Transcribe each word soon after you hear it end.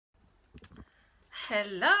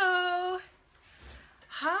Hello.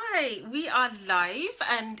 Hi, we are live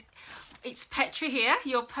and it's Petra here,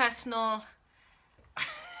 your personal...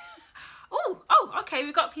 okay,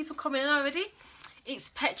 we've got people coming in already. It's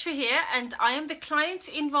Petra here and I am the client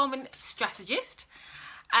enrollment strategist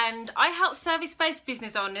and I help service-based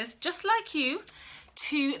business owners just like you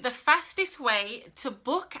to the fastest way to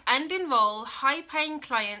book and enroll high-paying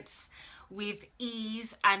clients with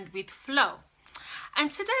ease and with flow. And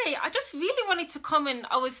today I just really wanted to come and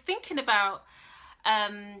I was thinking about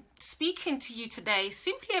speaking to you today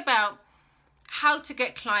simply about how to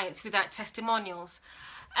get clients without testimonials.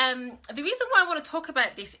 The reason why I want to talk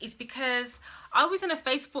about this is because I was in a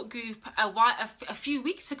Facebook group a few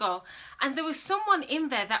weeks ago and there was someone in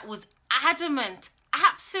there that was adamant,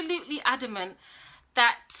 absolutely adamant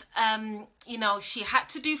that you know, she had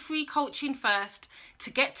to do free coaching first to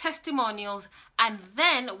get testimonials, and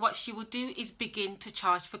then what she would do is begin to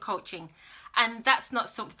charge for coaching. And that's not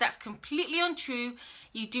something, that's completely untrue.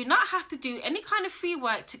 You do not have to do any kind of free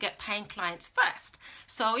work to get paying clients first.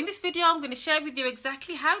 So in this video I'm going to share with you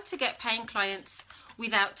exactly how to get paying clients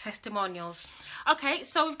without testimonials. Okay,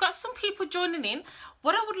 so we've got some people joining in.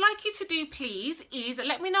 What I would like you to do, please, is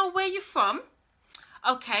let me know where you're from.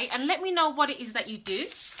 Okay, and let me know what it is that you do,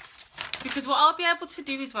 because what I'll be able to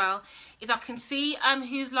do as well is I can see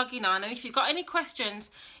who's logging on, and if you've got any questions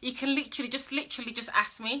you can literally just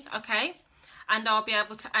ask me, okay, and I'll be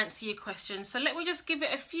able to answer your questions. So let me just give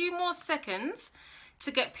it a few more seconds to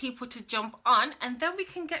get people to jump on and then we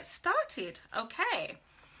can get started. Okay,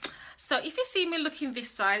 so if you see me looking this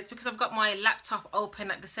side, it's because I've got my laptop open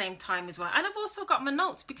at the same time as well, and I've also got my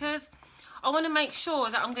notes because I want to make sure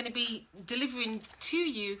that I'm going to be delivering to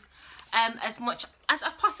you as much as I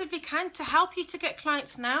possibly can to help you to get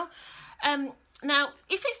clients now. Now,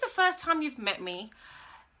 if it's the first time you've met me,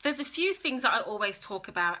 there's a few things that I always talk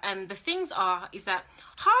about, and the things is that,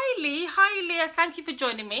 hi Leah, thank you for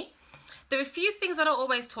joining me. There are a few things that I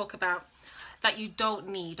always talk about that you don't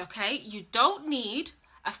need, okay? You don't need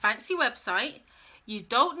a fancy website. You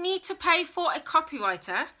don't need to pay for a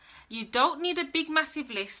copywriter. You don't need a big massive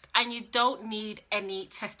list, and you don't need any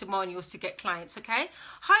testimonials to get clients, okay?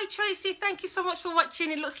 Hi Tracy, thank you so much for watching.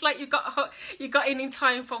 It looks like you got in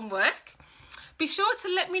time from work. Be sure to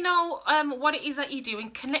let me know what it is that you do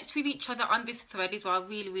and connect with each other on this thread as well.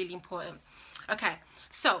 Really important. Okay,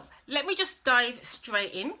 so let me just dive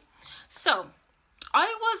straight in. So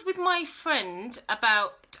I was with my friend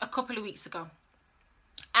about a couple of weeks ago,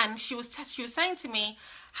 and she was saying to me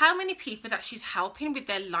how many people that she's helping with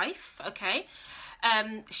their life. Okay,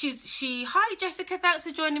 hi Jessica, thanks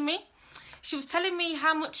for joining me. She was telling me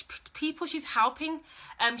how much people she's helping.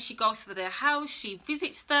 She goes to their house, she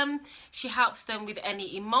visits them, she helps them with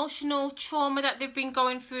any emotional trauma that they've been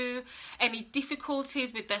going through, any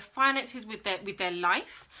difficulties with their finances, with their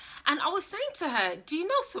life. And I was saying to her, do you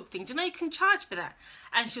know something? Do you know you can charge for that?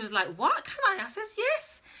 And she was like, what? Can I? I says,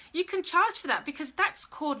 yes, you can charge for that because that's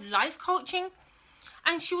called life coaching.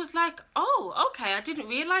 And she was like, oh, okay, I didn't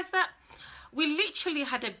realize that. We literally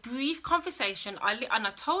had a brief conversation, and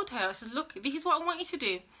I told her, I said, look, this is what I want you to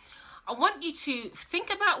do. I want you to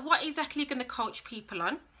think about what exactly you're going to coach people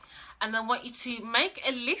on, and I want you to make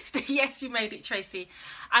a list. Yes, you made it, Tracy.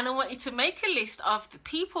 And I want you to make a list of the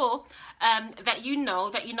people that you know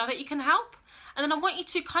that you can help, and then I want you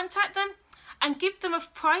to contact them and give them a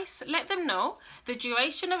price. Let them know the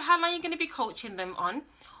duration of how long you're going to be coaching them on,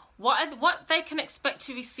 what they can expect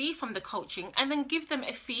to receive from the coaching, and then give them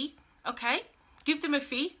a fee. Okay, give them a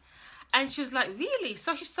fee. And she was like, really?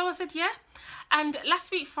 So I said, yeah. And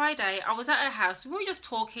last week Friday I was at her house, we were just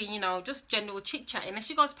talking, you know, just general chit-chatting, and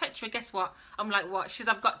she goes, Petra, guess what? I'm like, what? She says,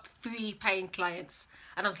 I've got 3 paying clients.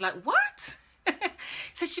 And I was like, what?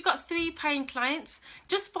 So she got 3 paying clients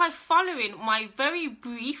just by following my very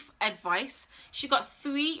brief advice. She got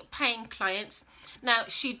 3 paying clients. Now,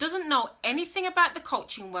 she doesn't know anything about the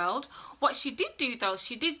coaching world. What she did do though,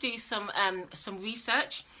 she did do some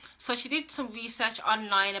research. So she did some research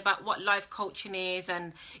online about what life coaching is,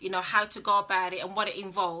 and you know, how to go about it and what it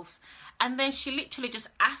involves. And then she literally just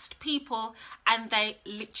asked people and they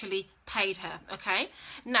literally paid her. Okay,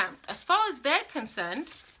 now as far as they're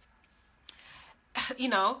concerned, you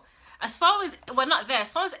know, as far as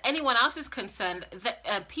anyone else is concerned,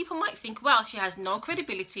 that people might think, well, she has no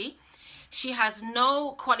credibility, she has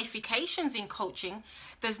no qualifications in coaching,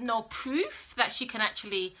 there's no proof that she can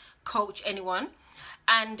actually coach anyone,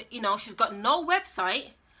 and you know, she's got no website.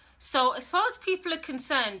 So as far as people are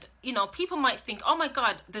concerned, you know, people might think, oh my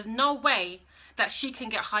god, there's no way that she can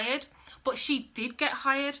get hired. But she did get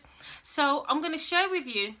hired. So I'm going to share with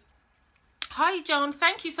you. Hi Joan,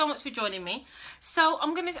 thank you so much for joining me. So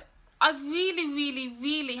I'm going to I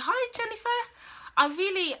really, hi Jennifer. I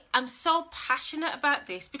really am so passionate about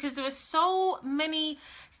this because there are so many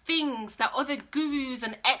things that other gurus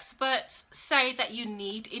and experts say that you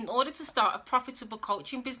need in order to start a profitable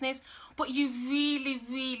coaching business, but you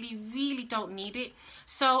really don't need it.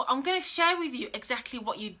 So I'm going to share with you exactly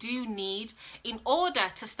what you do need in order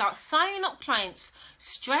to start signing up clients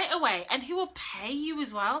straight away, and who will pay you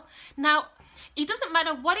as well. Now, it doesn't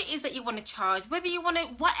matter what it is that you want to charge, whether you want to,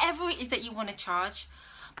 whatever it is that you want to charge,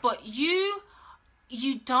 but you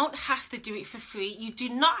don't have to do it for free. You do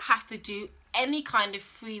not have to do any kind of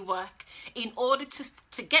free work in order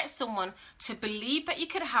to get someone to believe that you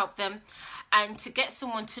can help them, and to get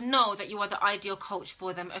someone to know that you are the ideal coach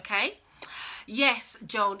for them, okay? Yes,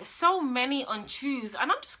 Joan, so many untruths,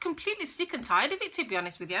 and I'm just completely sick and tired of it, to be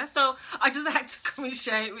honest with you. So I just had to come and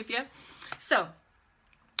share it with you. So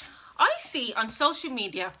I see on social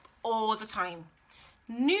media all the time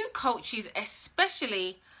new coaches,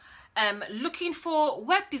 especially looking for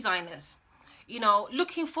web designers, you know,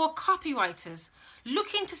 looking for copywriters,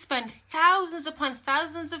 looking to spend thousands upon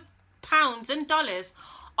thousands of pounds and dollars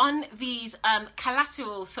on these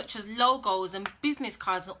collaterals such as logos and business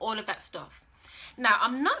cards and all of that stuff. Now,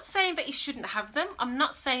 I'm not saying that you shouldn't have them. I'm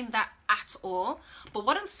not saying that at all. But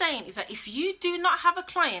what I'm saying is that if you do not have a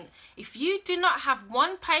client, if you do not have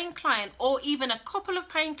one paying client or even a couple of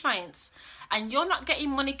paying clients, and you're not getting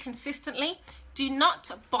money consistently, do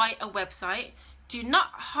not buy a website. Do not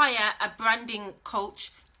hire a branding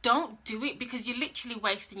coach. Don't do it, because you're literally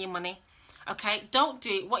wasting your money. Okay, don't do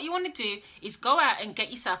it. What you want to do is go out and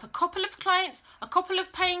get yourself a couple of clients, a couple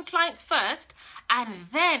of paying clients first, and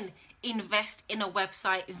then invest in a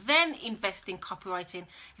website, then invest in copywriting,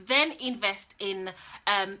 then invest in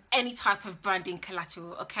any type of branding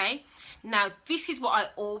collateral. Okay, now this is what I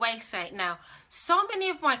always say. Now, so many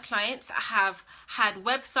of my clients have had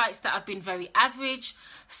websites that have been very average.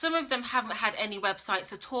 Some of them haven't had any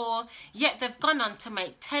websites at all, yet they've gone on to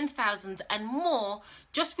make 10,000 and more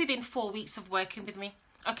just within 4 weeks of working with me.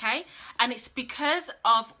 Okay, and it's because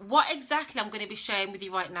of what exactly I'm going to be sharing with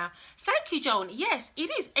you right now. Thank you, Joan. Yes,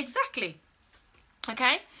 it is exactly.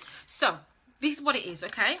 Okay, so this is what it is.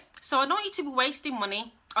 Okay, so I don't want you to be wasting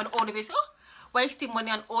money on all of this. Wasting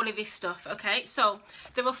money on all of this stuff. Okay, so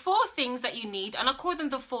there are 4 things that you need, and I call them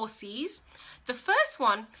the 4 C's. The first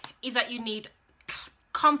one is that you need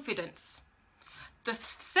confidence. The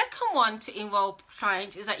second one to enroll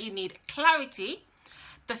clients is that you need clarity.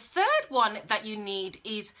 The third one that you need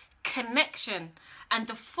is connection. And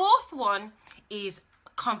the fourth one is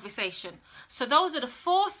conversation. So those are the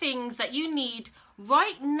 4 things that you need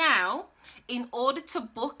right now in order to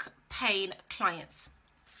book paying clients.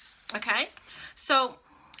 Okay, so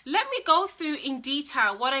let me go through in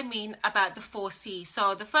detail what I mean about the 4 C's.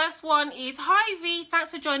 So the first one is, hi V,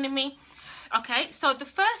 thanks for joining me. Okay, so the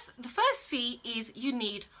first C is you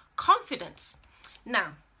need confidence.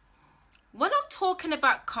 Now, when I'm talking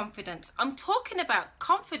about confidence, I'm talking about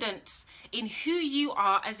confidence in who you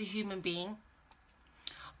are as a human being.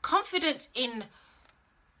 Confidence in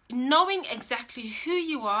knowing exactly who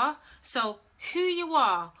you are. So who you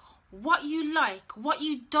are, what you like, what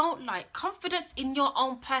you don't like. Confidence in your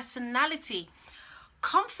own personality.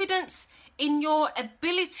 Confidence in your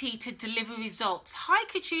ability to deliver results. Hi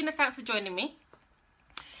Katrina, thanks for joining me.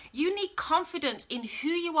 You need confidence in who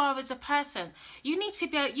you are as a person. You need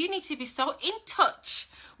to be so in touch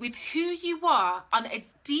with who you are on a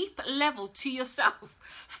deep level to yourself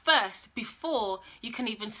first before you can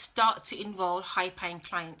even start to enroll high-paying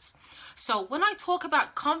clients. So when I talk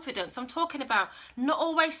about confidence, I'm talking about not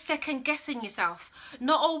always second guessing yourself,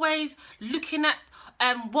 not always looking at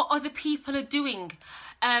what other people are doing,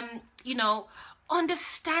 you know,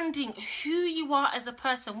 understanding who you are as a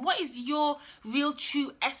person. What is your real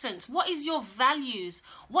true essence? What is your values?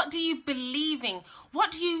 What do you believe in?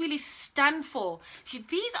 What do you really stand for?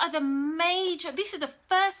 These are this is the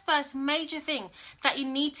first major thing that you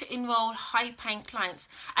need to enroll high-paying clients,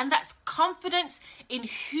 and that's confidence in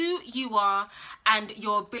who you are and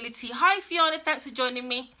your ability. Hi Fiona, thanks for joining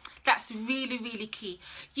me. That's really key.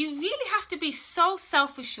 You really have to be so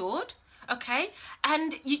self-assured. Okay,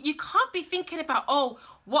 and you can't be thinking about, oh,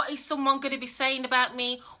 what is someone going to be saying about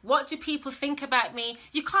me? What do people think about me?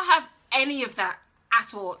 You can't have any of that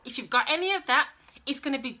at all. If you've got any of that, it's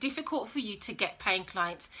going to be difficult for you to get paying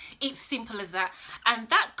clients. It's simple as that. And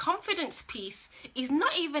that confidence piece is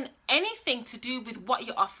not even anything to do with what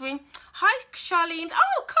you're offering. Hi Charlene.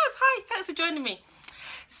 Oh, of course. Hi, thanks for joining me.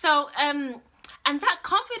 So and that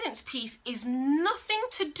confidence piece is nothing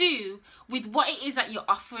to do with what it is that you're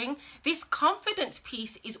offering. This confidence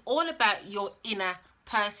piece is all about your inner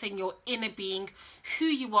person, your inner being, who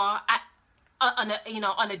you are at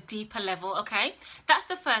on a deeper level. Okay, that's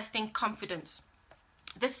the first thing, confidence.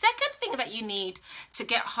 The second thing that you need to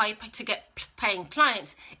get paying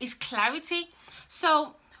clients is clarity.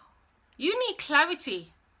 So you need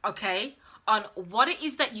clarity, okay, on what it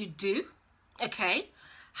is that you do, okay?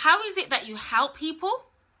 How is it that you help people?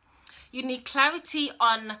 You need clarity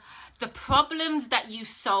on the problems that you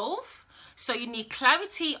solve. So you need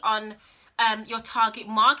clarity on your target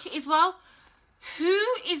market as well. Who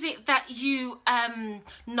is it that you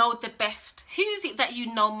know the best? Who is it that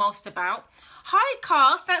you know most about? Hi,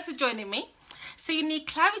 Carl. Thanks for joining me. So you need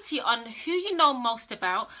clarity on who you know most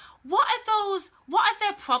about. What are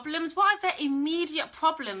their problems? What are their immediate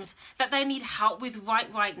problems that they need help with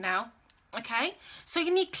right now? Okay? So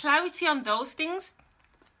you need clarity on those things.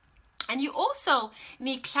 And you also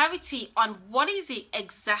need clarity on what is it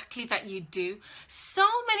exactly that you do. So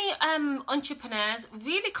many entrepreneurs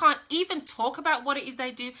really can't even talk about what it is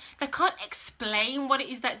they do. They can't explain what it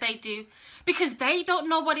is that they do because they don't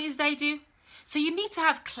know what it is they do. So you need to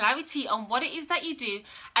have clarity on what it is that you do,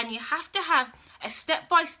 and you have to have a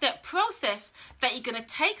step-by-step process that you're going to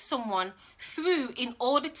take someone through in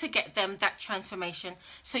order to get them that transformation.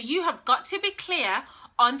 So you have got to be clear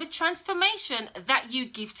on the transformation that you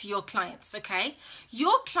give to your clients, okay?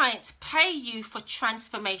 Your clients pay you for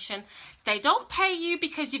transformation. They don't pay you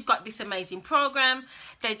because you've got this amazing program.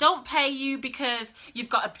 They don't pay you because you've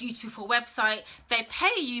got a beautiful website. They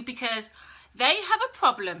pay you because they have a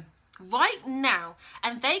problem right now,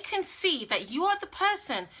 and they can see that you are the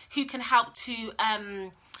person who can help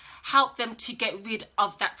them to get rid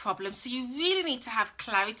of that problem. So you really need to have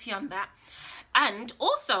clarity on that. And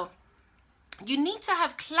also, you need to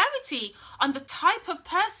have clarity on the type of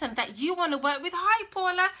person that you want to work with. Hi,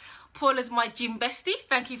 Paula. Paula's my gym bestie.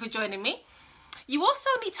 Thank you for joining me. You also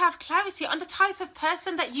need to have clarity on the type of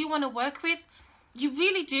person that you want to work with. You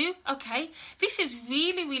really do, okay? This is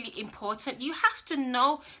really, really important. You have to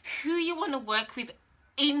know who you want to work with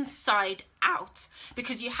inside out,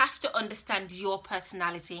 because you have to understand your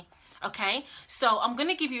personality, okay? So I'm going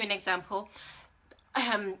to give you an example.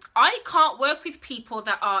 I can't work with people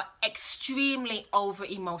that are extremely over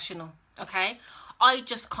emotional, okay? I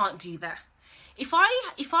just can't do that. If I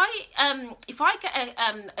get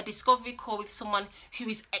a discovery call with someone who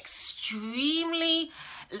is extremely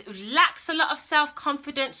lacks a lot of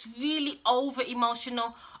self-confidence, really over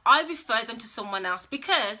emotional, I refer them to someone else,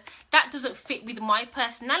 because that doesn't fit with my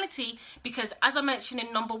personality. Because as I mentioned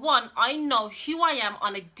in number one, I know who I am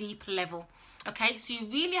on a deep level. Okay, so you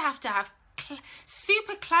really have to have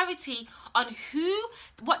super clarity on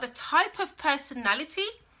what the type of personality,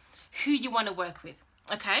 who you want to work with.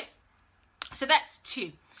 Okay, so that's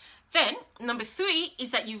two. Then number three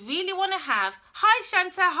is that you really want to have, hi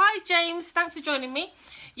Shanta, hi James, thanks for joining me.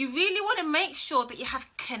 You really want to make sure that you have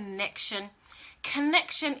connection.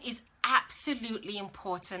 Connection is absolutely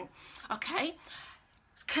important, okay?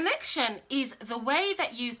 Connection is the way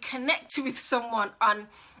that you connect with someone on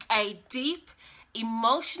a deep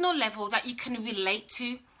emotional level that you can relate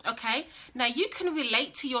to, okay? Now you can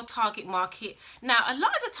relate to your target market. Now a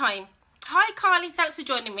lot of the time, hi Carly, thanks for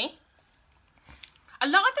joining me. A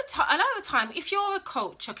lot of the time, if you're a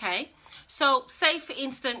coach, okay, so say for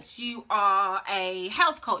instance you are a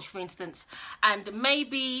health coach, for instance, and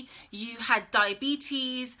maybe you had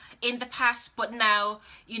diabetes in the past, but now,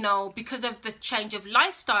 you know, because of the change of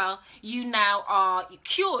lifestyle, you now are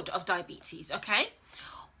cured of diabetes, okay?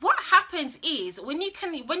 What happens is when you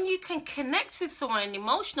can connect with someone on an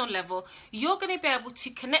emotional level, you're going to be able to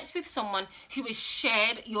connect with someone who has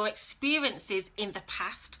shared your experiences in the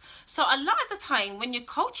past. So a lot of the time when you're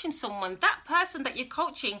coaching someone, that person that you're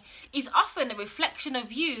coaching is often a reflection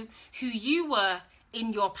of you, who you were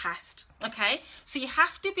in your past. Okay, so you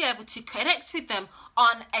have to be able to connect with them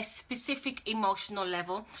on a specific emotional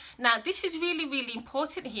level. Now this is really, really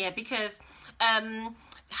important here, because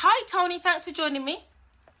hi Tony, thanks for joining me.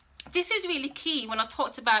 This is really key when I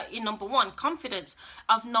talked about in number one, confidence,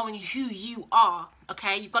 of knowing who you are.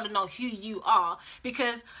 Okay, you've got to know who you are,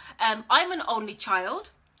 because I'm an only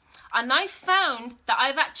child, and I found that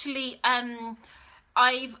I've actually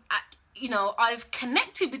I've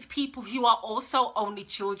connected with people who are also only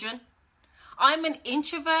children. I'm an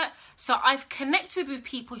introvert, so I've connected with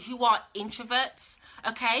people who are introverts.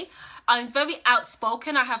 Okay, I'm very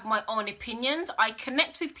outspoken. I have my own opinions. I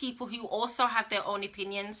connect with people who also have their own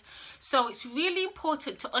opinions. So it's really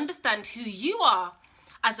important to understand who you are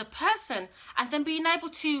as a person, and then being able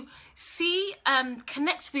to see,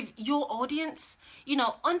 connect with your audience, you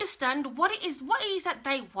know, understand what it is that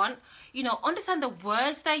they want, you know, understand the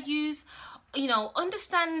words they use, you know,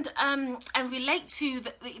 understand and relate to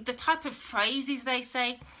the type of phrases they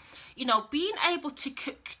say. You know, being able to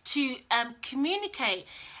communicate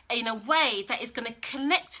in a way that is going to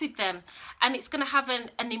connect with them, and it's going to have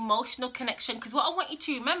an emotional connection. Because what I want you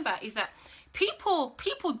to remember is that people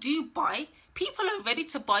do buy. People are ready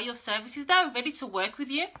to buy your services. They're ready to work with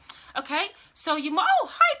you. Okay, so you might, oh,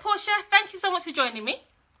 hi Portia, thank you so much for joining me.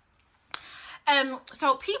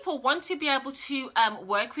 So people want to be able to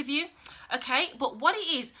work with you. Okay, but what it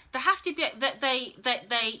is, they have to be that they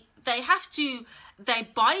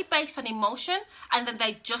buy based on emotion, and then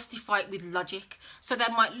they justify it with logic. So they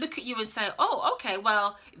might look at you and say, oh, okay,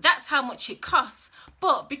 well, that's how much it costs.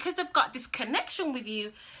 But because they've got this connection with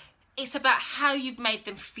you, it's about how you've made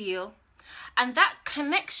them feel. And that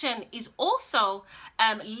connection is also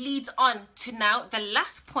leads on to now the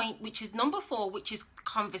last point, which is number 4, which is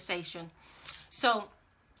conversation. So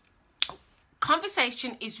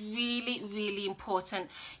conversation is really, really important.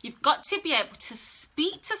 You've got to be able to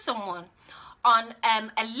speak to someone on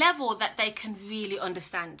a level that they can really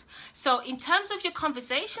understand. So in terms of your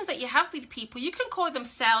conversations that you have with people, you can call them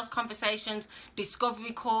sales conversations,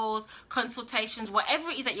 discovery calls, consultations, whatever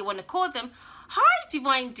it is that you want to call them. Hi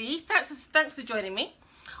Divine D, thanks for joining me.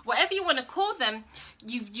 Whatever you want to call them,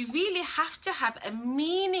 you really have to have a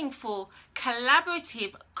meaningful,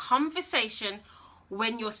 collaborative conversation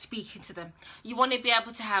when you're speaking to them. You want to be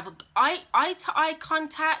able to have eye-to-eye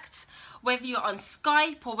contact, whether you're on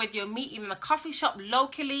Skype or whether you're meeting in a coffee shop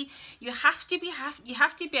locally. You have to be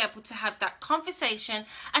able to have that conversation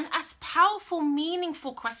and ask powerful,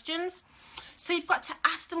 meaningful questions. So you've got to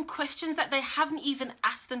ask them questions that they haven't even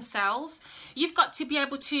asked themselves. You've got to be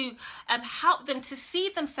able to help them to see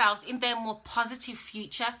themselves in their more positive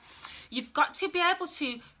future. You've got to be able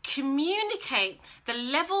to communicate the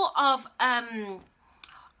level of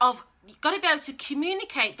you've got to be able to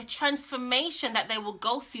communicate the transformation that they will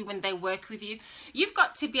go through when they work with you. You've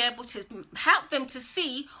got to be able to help them to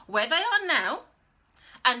see where they are now,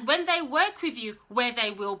 and when they work with you, where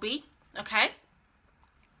they will be, okay?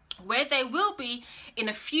 Where they will be in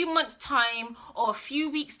a few months' time or a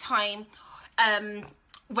few weeks' time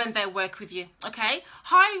when they work with you, okay?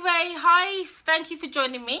 Hi, Ray. Hi. Thank you for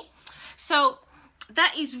joining me. So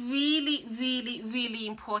that is really, really, really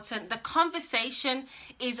important. The conversation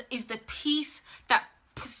is the piece that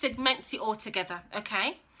segments it all together,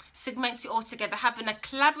 okay? Segments it all together. Having a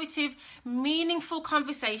collaborative, meaningful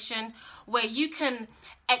conversation where you can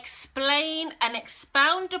explain and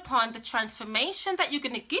expound upon the transformation that you're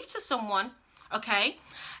going to give to someone, okay?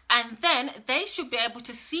 And then they should be able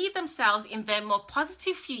to see themselves in their more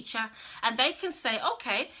positive future, and they can say,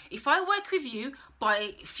 okay, if I work with you,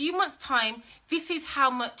 by a few months' time, this is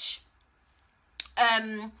how much,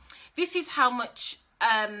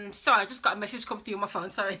 sorry, I just got a message come through my phone,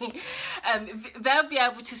 sorry. They'll be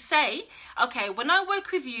able to say, okay, when I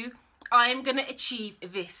work with you, I am going to achieve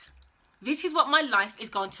this. This is what my life is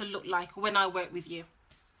going to look like when I work with you,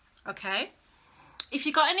 okay? If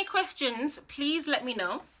you got any questions, please let me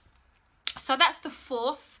know. So that's the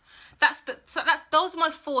 4th. Those are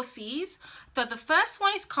my 4 C's. So the first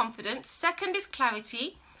one is confidence. Second is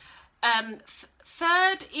clarity.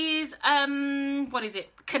 Third is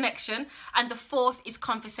connection, and the 4th is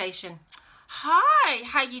conversation. Hi,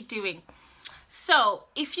 how you doing? So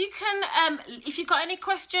if you got any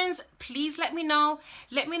questions, please let me know.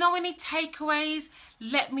 Let me know any takeaways.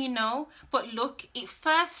 Let me know. But look, it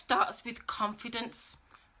first starts with confidence.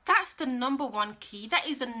 That's the number 1 key. That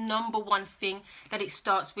is the number 1 thing that it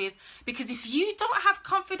starts with. Because if you don't have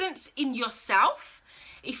confidence in yourself,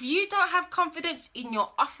 if you don't have confidence in your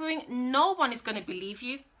offering, no one is going to believe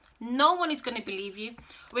you. No one is going to believe you.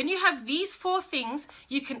 When you have these 4 things,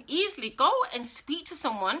 you can easily go and speak to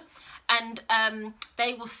someone, and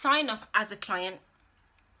they will sign up as a client.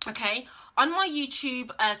 Okay, on my YouTube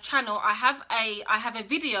channel, I have a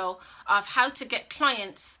video of how to get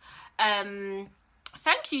clients.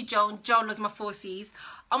 Thank you, Joan. Joan loves my 4 C's.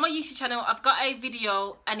 On my YouTube channel, I've got a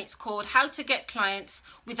video, and it's called How to Get Clients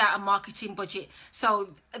Without a Marketing Budget. So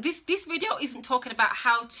this video isn't talking about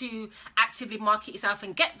how to actively market yourself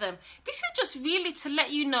and get them. This is just really to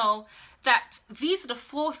let you know that these are the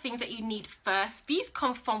 4 things that you need first. These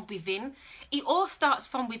come from within. It all starts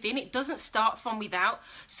from within. It doesn't start from without.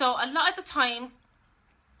 So a lot of the time,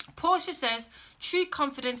 Portia says true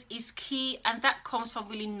confidence is key, and that comes from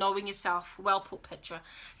really knowing yourself. Well put, Petra.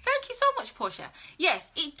 Thank you so much, Portia.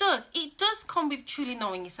 Yes, it does. It does come with truly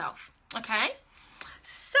knowing yourself. Okay,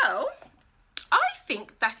 so I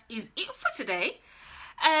think that is it for today.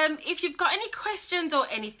 If you've got any questions or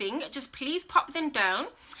anything, just please pop them down.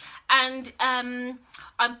 and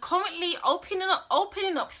I'm currently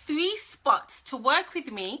opening up 3 spots to work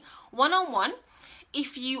with me one-on-one.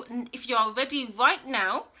 If you're ready right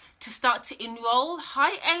now to start to enroll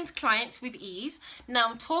high-end clients with ease. Now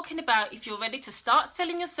I'm talking about if you're ready to start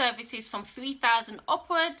selling your services from 3,000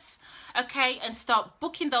 upwards, okay, and start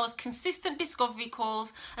booking those consistent discovery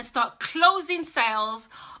calls and start closing sales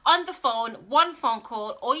on the phone, 1 phone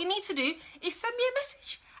call. All you need to do is send me a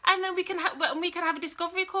message, and then we can have a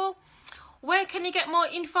discovery call. Where can you get more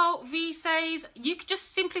info? V says you could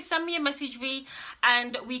just simply send me a message, V,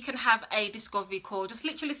 and we can have a discovery call. Just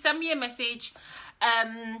literally send me a message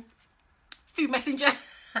through Messenger.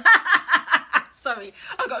 Sorry,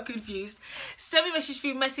 I got confused. Send me a message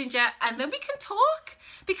through Messenger, and then we can talk.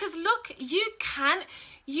 Because look, you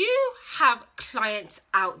have clients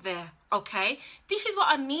out there, okay? This is what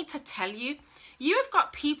I need to tell you. You have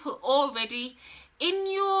got people already in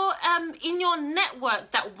your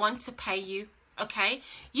network that want to pay you, okay?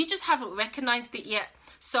 You just haven't recognized it yet.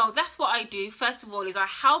 So that's what I do. First of all, is I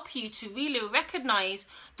help you to really recognize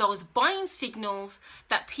those buying signals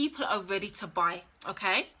that people are ready to buy,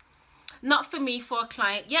 okay? Not for me, for a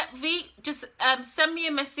client. Yeah, V, just send me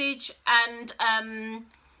a message, and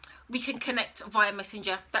we can connect via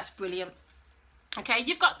Messenger. That's brilliant. Okay,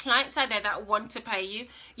 you've got clients out there that want to pay you.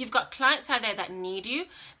 You've got clients out there that need you.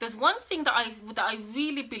 There's one thing that I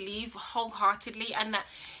really believe wholeheartedly, and that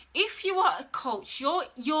if you are a coach, you're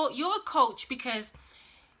a coach because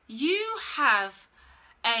you have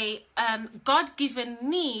a God-given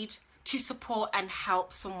need to support and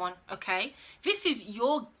help someone, okay? This is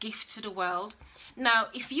your gift to the world. Now,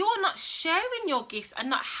 if you are not sharing your gift and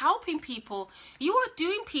not helping people, you are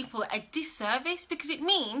doing people a disservice, because it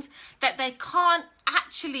means that they can't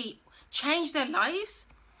actually change their lives.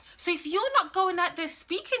 So if you're not going out there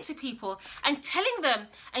speaking to people and telling them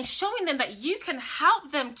and showing them that you can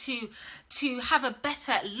help them to have a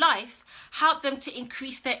better life, help them to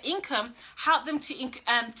increase their income, help them to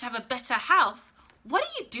have a better health, what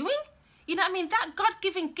are you doing? You know what I mean? That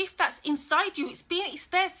God-given gift that's inside you, it's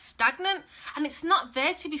there stagnant, and it's not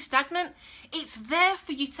there to be stagnant. It's there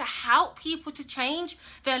for you to help people to change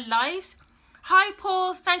their lives. Hi,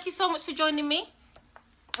 Paul. Thank you so much for joining me.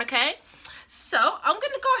 Okay, so I'm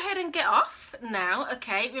going to go ahead and get off now.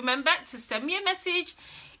 Okay, remember to send me a message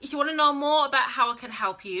if you want to know more about how I can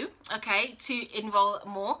help you, okay, to enroll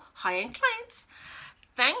more high-end clients.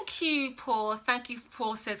 Thank you, Paul. Thank you,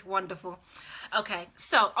 Paul says wonderful. Okay,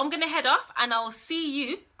 so I'm going to head off, and I will see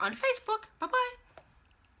you on Facebook. Bye-bye.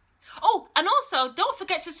 Oh, and also don't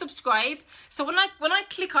forget to subscribe. So when I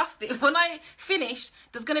click off, when I finish,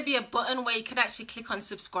 there's going to be a button where you can actually click on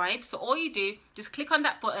subscribe. So all you do, just click on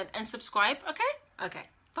that button and subscribe, okay? Okay,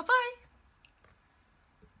 bye-bye.